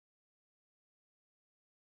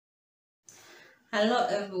Hello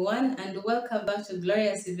everyone and welcome back to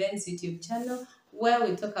Glorious Events YouTube channel where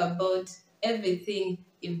we talk about everything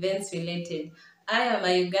events related. I am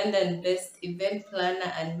a Ugandan based event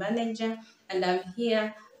planner and manager, and I'm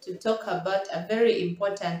here to talk about a very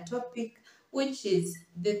important topic, which is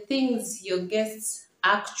the things your guests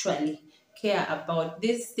actually care about.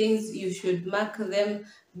 These things you should mark them,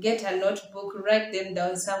 get a notebook, write them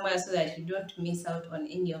down somewhere so that you don't miss out on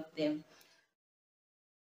any of them.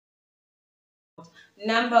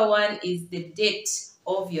 Number one is the date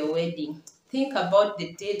of your wedding. Think about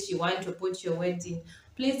the date you want to put your wedding.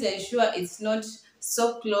 Please ensure it's not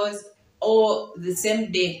so close or the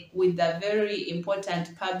same day with a very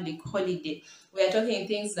important public holiday. We are talking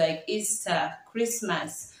things like Easter,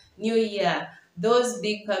 Christmas, New Year, those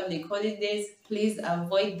big public holidays. Please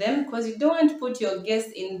avoid them because you don't want to put your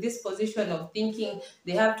guests in this position of thinking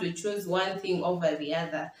they have to choose one thing over the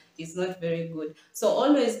other. It's not very good. So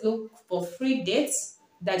always look for free dates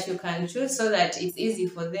that you can choose so that it's easy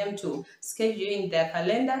for them to schedule in their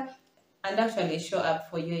calendar and actually show up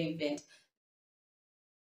for your event.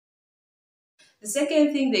 The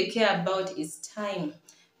second thing they care about is time.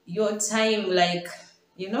 Your time,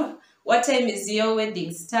 what time is your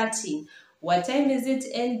wedding starting? What time is it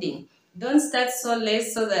ending? Don't start so late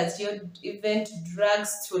so that your event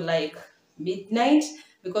drags to like midnight,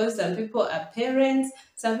 because some people are parents.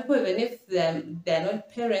 Some people, even if they're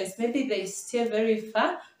not parents, maybe they stay very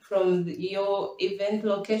far from your event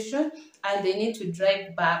location and they need to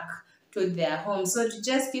drive back to their home. So to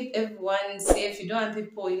just keep everyone safe, you don't want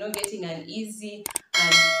people, getting uneasy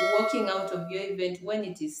and walking out of your event when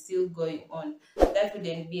it is still going on. That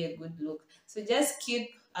wouldn't be a good look. So just keep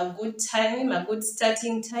a good time, a good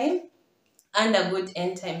starting time and a good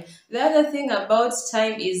end time. The other thing about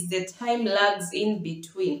time is the time lags in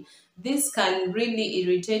between. This can really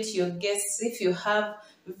irritate your guests if you have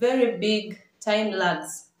very big time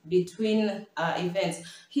lags between events.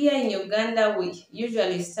 Here in Uganda, we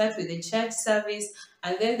usually start with the church service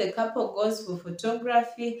and then the couple goes for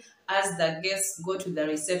photography as the guests go to the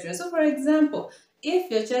reception. So, for example, if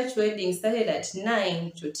your church wedding started at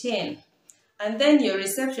 9 to 10, and then your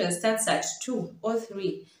reception starts at 2 or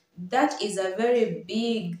 3, that is a very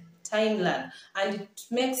big time lag, and it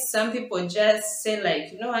makes some people just say,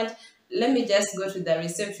 like, you know what, let me just go to the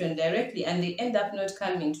reception directly, and they end up not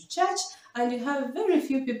coming to church, and you have very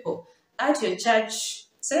few people at your church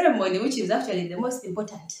ceremony, which is actually the most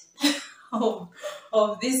important of,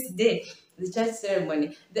 of this day, the church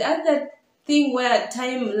ceremony. The other thing where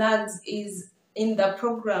time lags is in the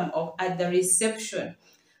program of at the reception.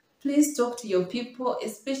 Please talk to your people,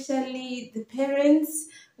 especially the parents.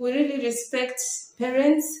 We really respect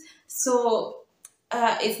parents. So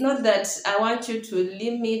it's not that I want you to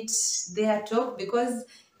limit their talk, because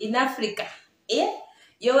in Africa, yeah,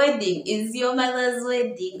 your wedding is your mother's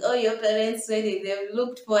wedding or your parents' wedding. They've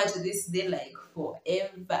looked forward to this day like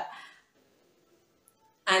forever,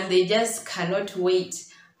 and they just cannot wait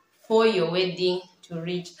for your wedding to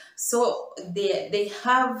reach. So they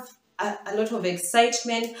have a lot of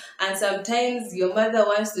excitement, and sometimes your mother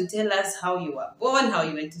wants to tell us how you were born, how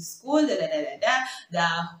you went to school, the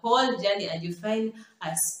whole journey, and you find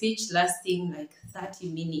a speech lasting like 30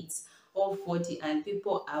 minutes or 40, and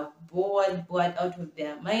people are bored out of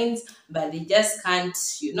their minds, but they just can't,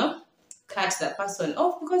 cut the person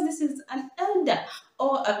off because this is an elder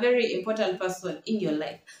or a very important person in your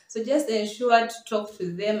life. So just ensure to talk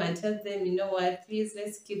to them and tell them, you know what, please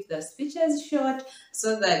let's keep the speeches short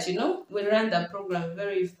so that, we run the program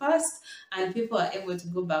very fast and people are able to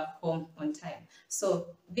go back home on time. So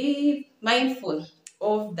be mindful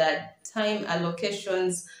of the time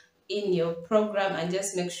allocations in your program and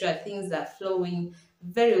just make sure things are flowing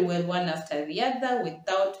very well one after the other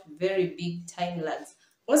without very big time lags.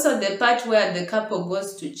 Also, the part where the couple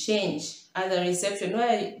goes to change at the reception,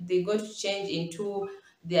 where they go to change into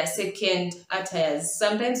their second attires.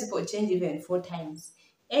 Sometimes people change even 4 times.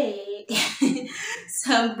 Hey,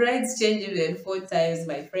 some brides change even 4 times,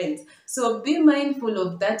 my friends. So be mindful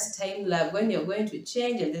of that time lag when you're going to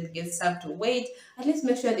change and then get have to wait. At least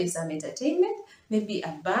make sure there's some entertainment, maybe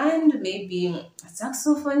a band, maybe a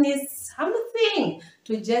saxophonist, something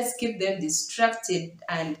to just keep them distracted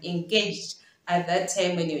and engaged at that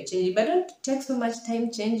time when you're changing. But don't take so much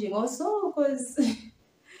time changing also, because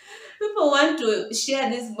people want to share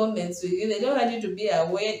these moments with you. They don't want you to be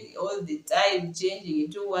away all the time changing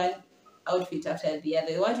into one outfit after the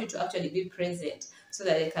other. They want you to actually be present so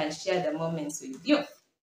that they can share the moments with you.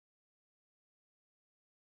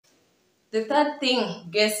 The third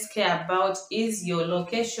thing guests care about is your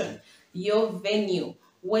location, your venue.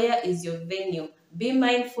 Where is your venue? Be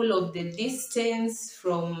mindful of the distance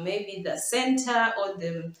from maybe the center or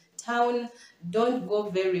the town. Don't go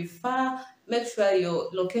very far. Make sure your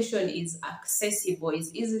location is accessible,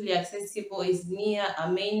 is easily accessible, is near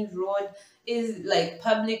a main road, is like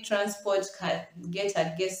public transport can get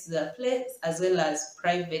against the place, as well as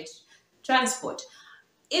private transport.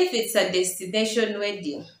 If it's a destination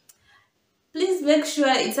wedding, please make sure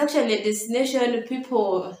it's actually a destination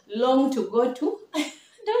people long to go to.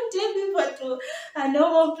 Don't take people to a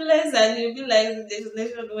normal place and you'll be like the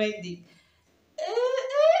destination wedding.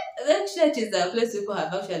 Make sure it is a place people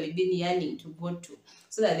have actually been yearning to go to,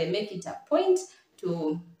 so that they make it a point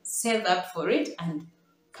to save up for it and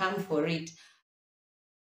come for it.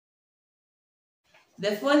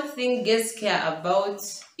 The fourth thing guests care about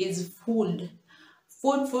is food.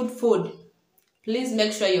 Food, food, food. Please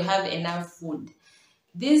make sure you have enough food.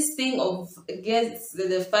 This thing of guests,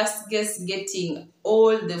 the first guest getting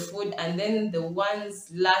all the food and then the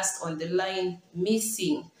ones last on the line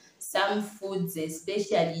missing some foods,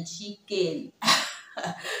 especially chicken.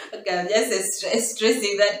 Okay, I'm just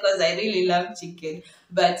stressing that because I really love chicken.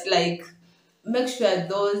 But like, make sure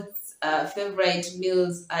those favorite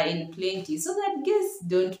meals are in plenty so that guests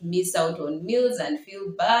don't miss out on meals and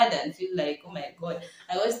feel bad and feel like, oh my god,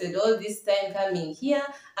 I wasted all this time coming here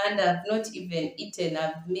and I've not even eaten,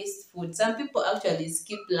 I've missed food. Some people actually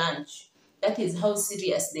skip lunch. That is how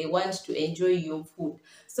serious they want to enjoy your food.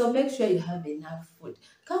 So make sure you have enough food.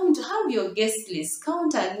 Count, have your guest list,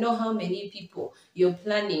 count and know how many people you're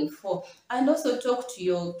planning for, and also talk to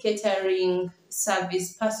your catering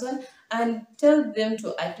service person and tell them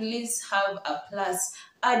to at least have a plus,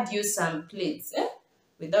 add you some plates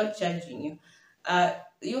without charging you.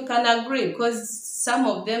 You can agree because some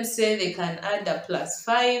of them say they can add a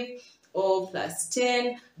 +5 or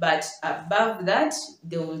 +10, but above that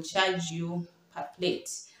they will charge you per plate.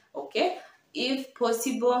 Okay, if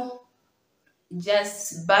possible,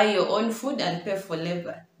 just buy your own food and pay for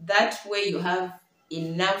labor. That way you have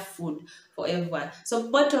enough food for everyone.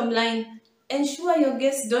 So bottom line, ensure your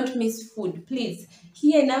guests don't miss food, please.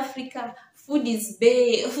 Here in Africa, food is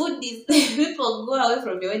big. Food is people go away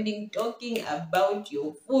from your wedding talking about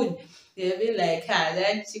your food. They'll be like, ah,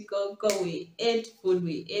 that chikoko, we ate food,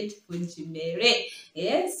 chimere.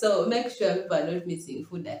 Yeah, so make sure people are not missing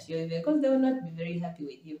food at your event because they will not be very happy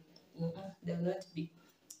with you. They will not be.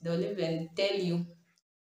 They'll even tell you.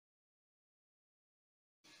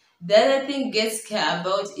 The other thing guests care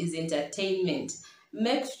about is entertainment.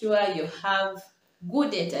 Make sure you have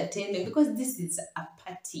good entertainment because this is a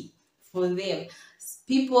party for them.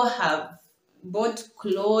 People have bought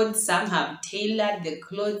clothes, some have tailored the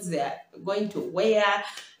clothes they are going to wear.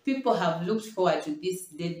 People have looked forward to this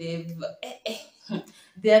day.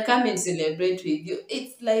 They are coming to celebrate with you.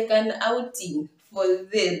 It's like an outing for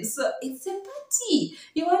them. So it's a party.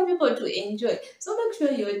 You want people to enjoy. So make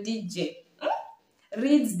sure your DJ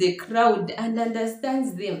reads the crowd and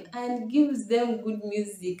understands them and gives them good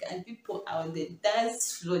music, and people are on the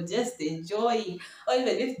dance floor just enjoying, or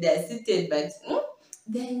even if they're seated, but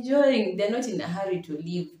they're enjoying, they're not in a hurry to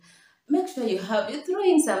leave. Make sure you throw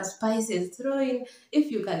in some spices, throw in, if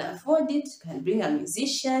you can afford it, you can bring a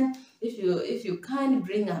musician. If you can't,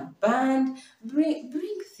 bring a band, bring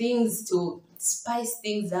things to spice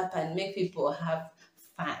things up and make people have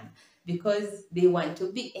fun, because they want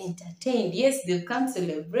to be entertained. Yes, they've come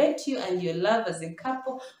celebrate you and your love as a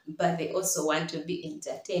couple, but they also want to be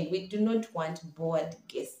entertained. We do not want bored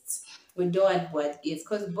guests. We don't want bored guests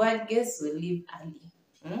because bored guests will leave early.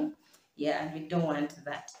 Yeah, and we don't want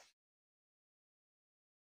that.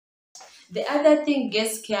 The other thing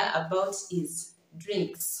guests care about is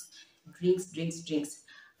drinks. Drinks.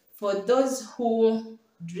 For those who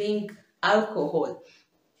drink alcohol,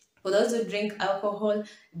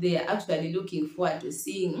 they are actually looking forward to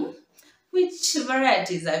seeing which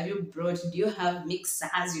varieties have you brought. Do you have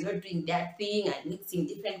mixers, doing that thing and mixing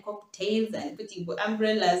different cocktails and putting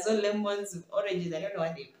umbrellas or lemons, oranges, I don't know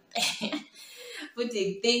what they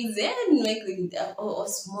putting things and making or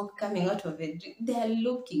smoke coming out of a drink. They are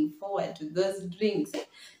looking forward to those drinks,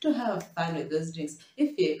 to have fun with those drinks.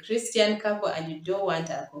 If you're a Christian couple and you don't want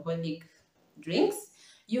alcoholic drinks,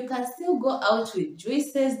 you can still go out with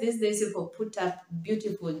juices. These days, people put up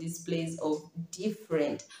beautiful displays of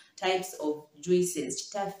different types of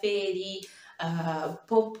juices: chitaferi,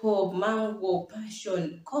 popo, mango,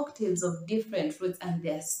 passion, cocktails of different fruits, and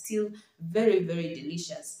they are still very, very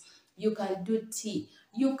delicious. You can do tea.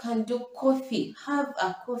 You can do coffee. Have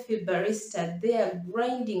a coffee barista there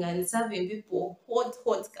grinding and serving people hot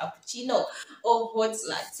cappuccino or hot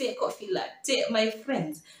latte, coffee latte. My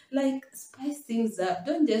friends, like spice things up.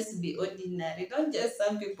 Don't just be ordinary. Don't just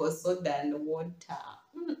serve people soda and water.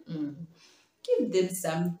 Mm-mm. Give them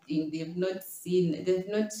something they've not seen, they've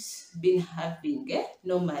not been having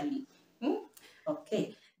normally. Hmm?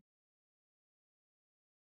 Okay.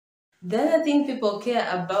 The other thing people care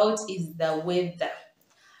about is the weather.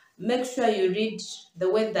 Make sure you read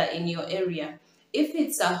the weather in your area. If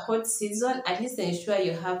it's a hot season, at least ensure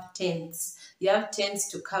you have tents. You have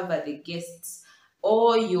tents to cover the guests,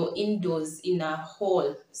 or you're indoors in a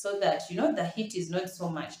hall so that the heat is not so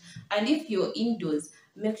much. And if you're indoors,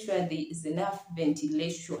 make sure there is enough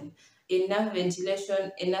ventilation. Enough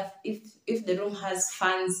ventilation, enough if the room has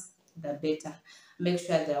fans, the better. Make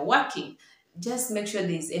sure they're working. Just make sure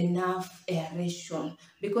there's enough aeration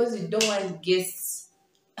because you don't want guests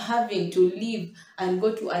having to leave and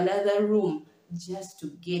go to another room just to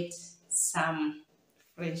get some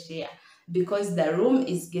fresh air because the room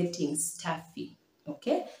is getting stuffy.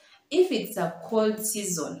 Okay, if it's a cold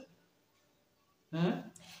season, hmm,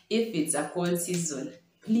 if it's a cold season,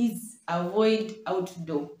 please avoid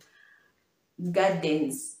outdoor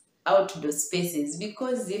gardens, outdoor spaces,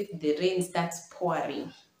 because if the rain starts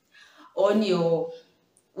pouring on your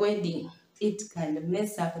wedding, it can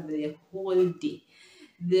mess up the whole day.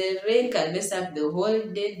 The rain can mess up the whole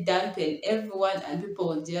day, dampen everyone, and people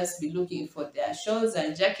will just be looking for their shawls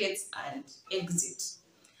and jackets and exit.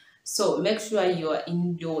 So make sure you are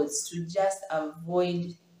indoors to just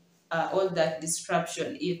avoid all that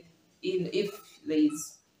disruption if there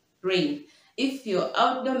is rain. If you're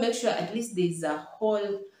outdoor, make sure at least there's a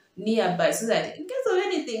hall nearby so that in case of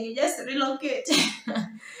anything, you just relocate.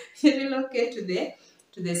 You relocate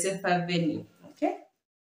to the safer venue. Okay.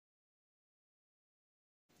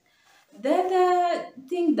 The other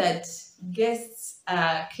thing that guests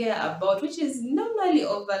care about, which is normally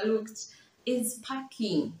overlooked, is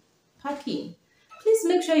parking. Parking. Please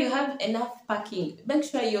make sure you have enough parking. Make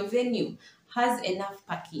sure your venue has enough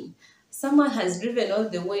parking. Someone has driven all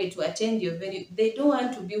the way to attend your venue. They don't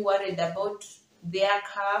want to be worried about their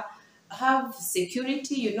car. Have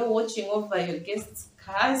security, watching over your guests'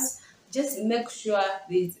 cars. Just make sure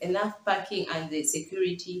there's enough parking and the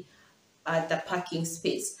security at the parking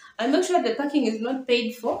space. And make sure the parking is not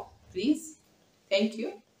paid for, please. Thank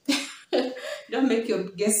you. Don't make your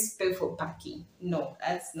guests pay for parking. No,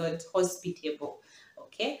 that's not hospitable.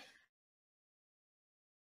 Okay.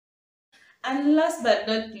 And last but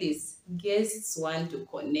not least, guests want to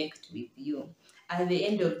connect with you. At the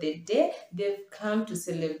end of the day, they've come to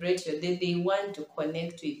celebrate your day. They want to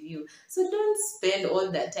connect with you. So don't spend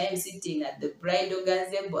all that time sitting at the bridal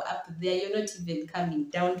gazebo up there. You're not even coming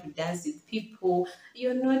down to dance with people.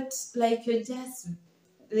 You're not like you're just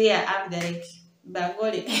there up there like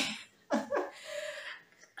Bagoli.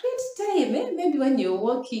 Great time, eh? Maybe when you're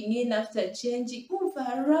walking in after changing, move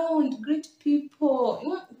around, greet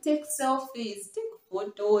people, take selfies, take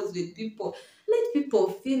photos with people. Let people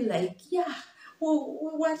feel like, yeah,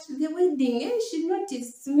 what the wedding? She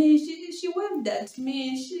noticed me. She waved at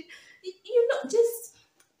me. Just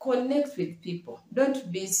connect with people.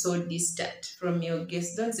 Don't be so distant from your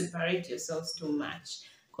guests. Don't separate yourselves too much.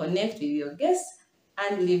 Connect with your guests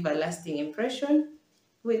and leave a lasting impression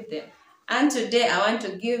with them. And today I want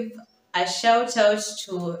to give a shout out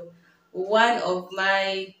to one of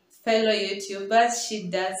my fellow YouTubers. She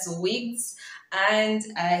does wigs, and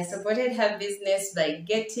I supported her business by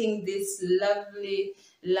getting this lovely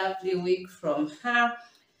wig from her.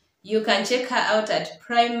 You can check her out at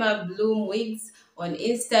Primer Bloom Wigs on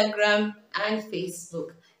Instagram and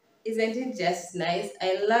Facebook. Isn't it just nice?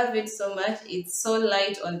 I love it so much. It's so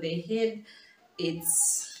light on the head.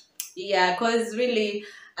 It's, yeah, because really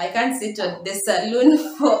I can't sit at the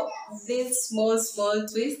salon for these small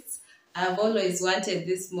twists. I've always wanted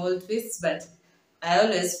these small twists, but I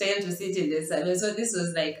always fail to sit in the salon. So this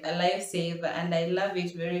was like a lifesaver, and I love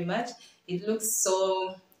it very much. It looks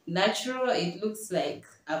so natural. It looks like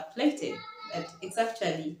a plaited, but it's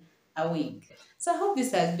actually a wig. So I hope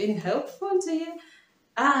this has been helpful to you.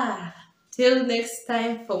 Till next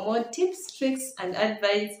time, for more tips, tricks, and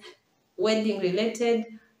advice, wedding related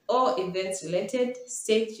or events related,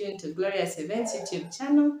 stay tuned to Glorious Events YouTube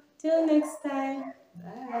channel. Till next time,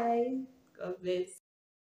 bye. God bless.